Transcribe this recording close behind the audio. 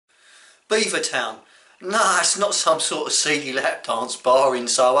Beavertown. Nah, it's not some sort of seedy lap dance bar in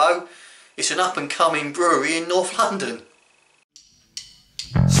Soho. It's an up and coming brewery in North London.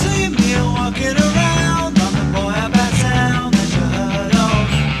 See me walking around, I'm the boy about town that you heard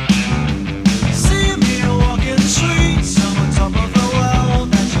of. See me walking the streets, I'm on top of the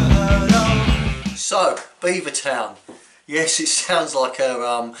world that you heard of. So, Beavertown. Yes, it sounds like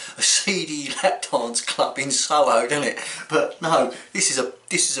a seedy lap dance club in Soho, doesn't it? But no, this is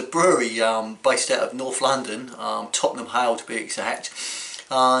a brewery based out of North London, Tottenham Hale to be exact,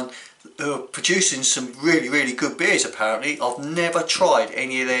 and they're producing some really good beers. Apparently, I've never tried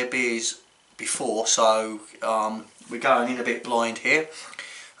any of their beers before, so we're going in a bit blind here.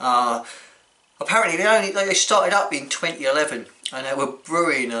 Apparently, they started up in 2011. And they were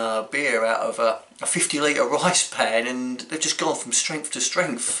brewing beer out of a 50-litre rice pan, and they've just gone from strength to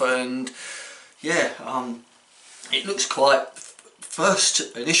strength. And yeah, it looks quite. First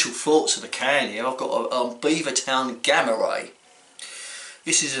initial thoughts of the can here, I've got a Beavertown Gamma Ray.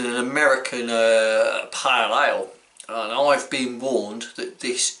 This is an American pale ale, and I've been warned that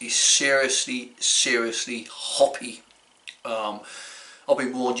this is seriously hoppy. I've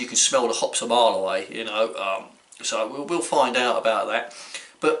been warned you can smell the hops a mile away, you know. So we'll find out about that.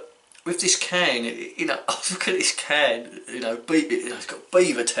 But with this can, you know, look at this can. You know, it's got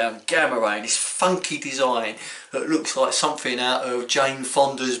Beavertown Gamma Ray, this funky design that looks like something out of Jane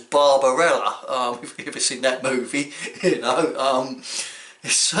Fonda's Barbarella. If you've ever seen that movie, you know,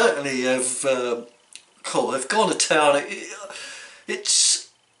 it's certainly cool. They've gone to town. They've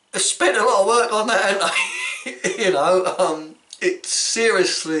spent a lot of work on that, haven't they? You know, it's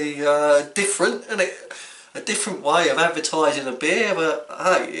seriously different, isn't it? A different way of advertising a beer, but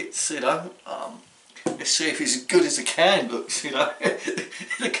hey, it's, you know, let's see if it's as good as the can looks, you know.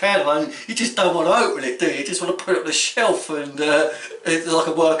 The can one, you just don't want to open it, do you? You just want to put it on the shelf, and it's like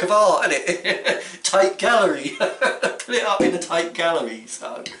a work of art, isn't it? Tate Gallery. Put it up in the Tate Gallery.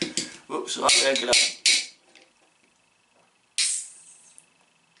 So, whoops, right there, get up.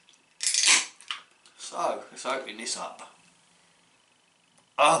 So, let's open this up.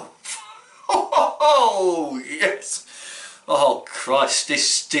 Oh. Oh yes! Oh Christ!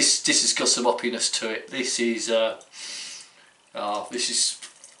 This has got some hoppiness to it. This is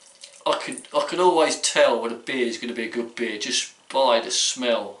I can always tell when a beer is going to be a good beer just by the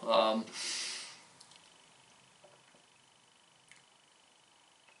smell.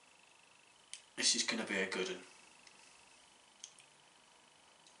 This is going to be a good one.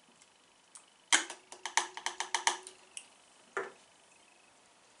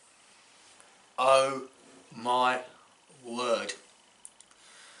 Oh my word,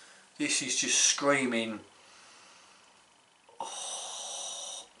 this is just screaming.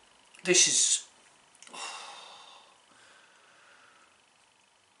 Oh, this is, oh.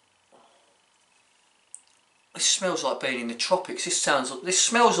 This smells like being in the tropics. This smells like,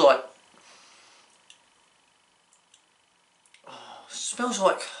 smells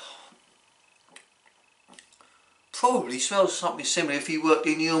like, probably smells something similar if you worked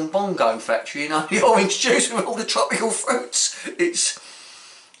in the Umbongo factory, you know, the orange juice with all the tropical fruits. It's,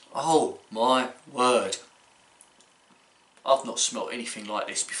 oh my word, I've not smelt anything like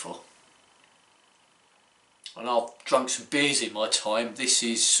this before, and I've drunk some beers in my time. This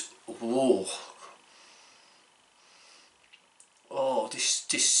is, oh, this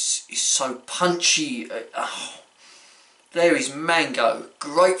is so punchy. Oh, there is mango,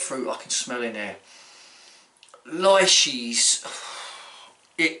 grapefruit I can smell in there. Lychees,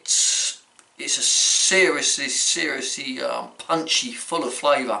 it's a seriously punchy, full of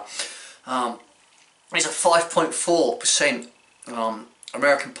flavour. It's a 5.4%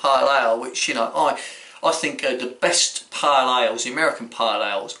 American pale ale, which, you know, I think the best pale ales, the American pale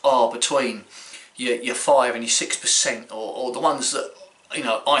ales, are between your 5 and your 6%, or the ones that, you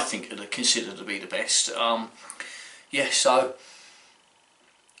know, I think are considered to be the best. Yeah, so,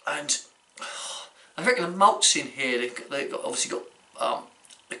 and I reckon the malts in here, they've obviously got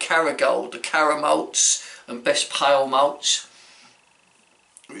the Caragold, the Cara malts, and Best Pale malts,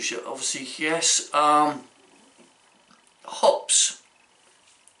 which are obviously, yes. Hops,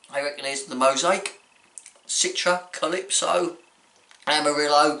 I reckon there's the Mosaic, Citra, Calypso,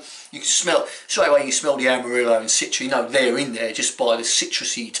 Amarillo. You can smell, straight away you smell the Amarillo and Citra, you know they're in there just by the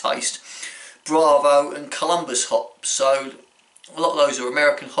citrusy taste. Bravo and Columbus hops, so a lot of those are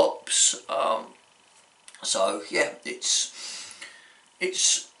American hops. So yeah, it's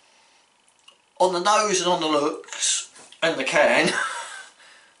on the nose and on the looks and the can.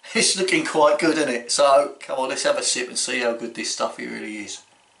 It's looking quite good, isn't it? So come on, let's have a sip and see how good this stuff really is.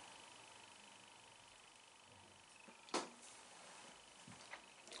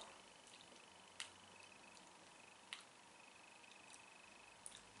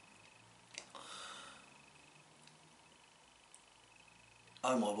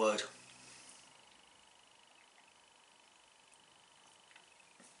 Oh my word.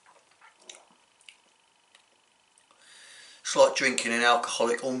 It's like drinking an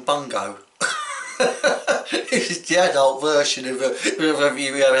alcoholic umbungo. This is the adult version of whatever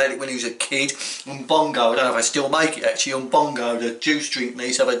you ever had it when he was a kid. Umbongo, I don't know if I still make it actually. Umbongo, the juice drink, they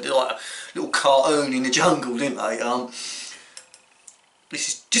used to have a like a little cartoon in the jungle, didn't they? This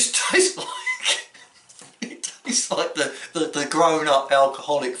is just tastes like it tastes like the grown up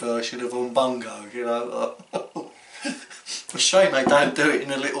alcoholic version of Umbongo, you know. It's a shame they don't do it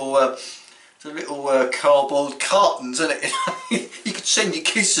in a little the little cardboard cartons, isn't it? You could send your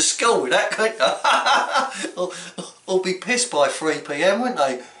kids to school with that, couldn't you? or be pissed by 3 PM, wouldn't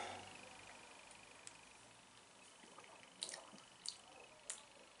they?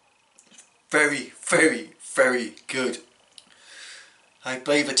 Very, very, very good. Hey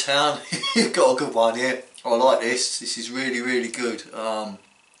Beavertown, you've got a good one here. I like this. This is really, really good.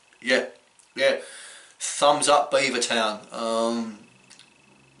 Yeah, yeah. Thumbs up, Beavertown.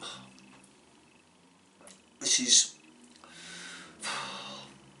 This is.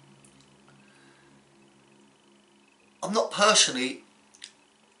 I'm not personally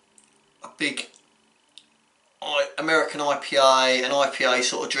a big American IPA, an IPA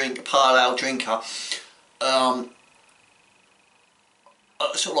sort of drink, a pale ale drinker.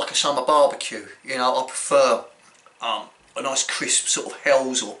 Sort of like a summer barbecue, you know. I prefer a nice crisp sort of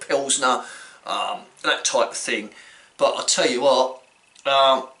Helles or Pilsner, that type of thing. But I tell you what,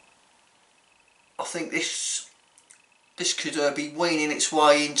 I think this could be weaning its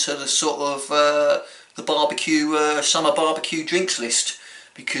way into the sort of the barbecue summer barbecue drinks list,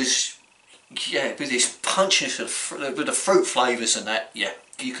 because yeah, with this punchiness with the fruit flavours and that, yeah,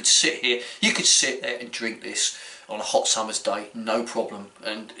 you could sit there and drink this on a hot summer's day, no problem,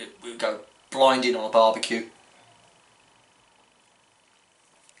 and it would go blinding on a barbecue.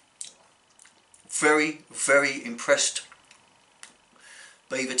 Very, very impressed.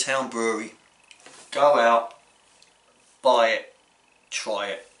 Beavertown Brewery. Go out, buy it, try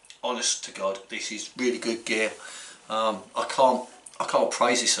it. Honest to God, this is really good gear. I can't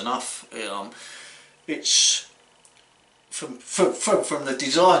praise this enough. It's from the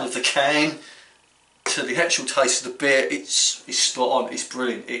design of the can to the actual taste of the beer. It's spot on. It's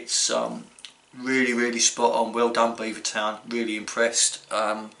brilliant. It's really, really spot on. Well done, Beavertown. Really impressed.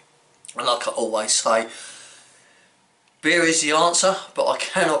 And like I always say, beer is the answer, but I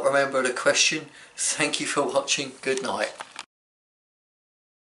cannot remember the question. Thank you for watching. Good night.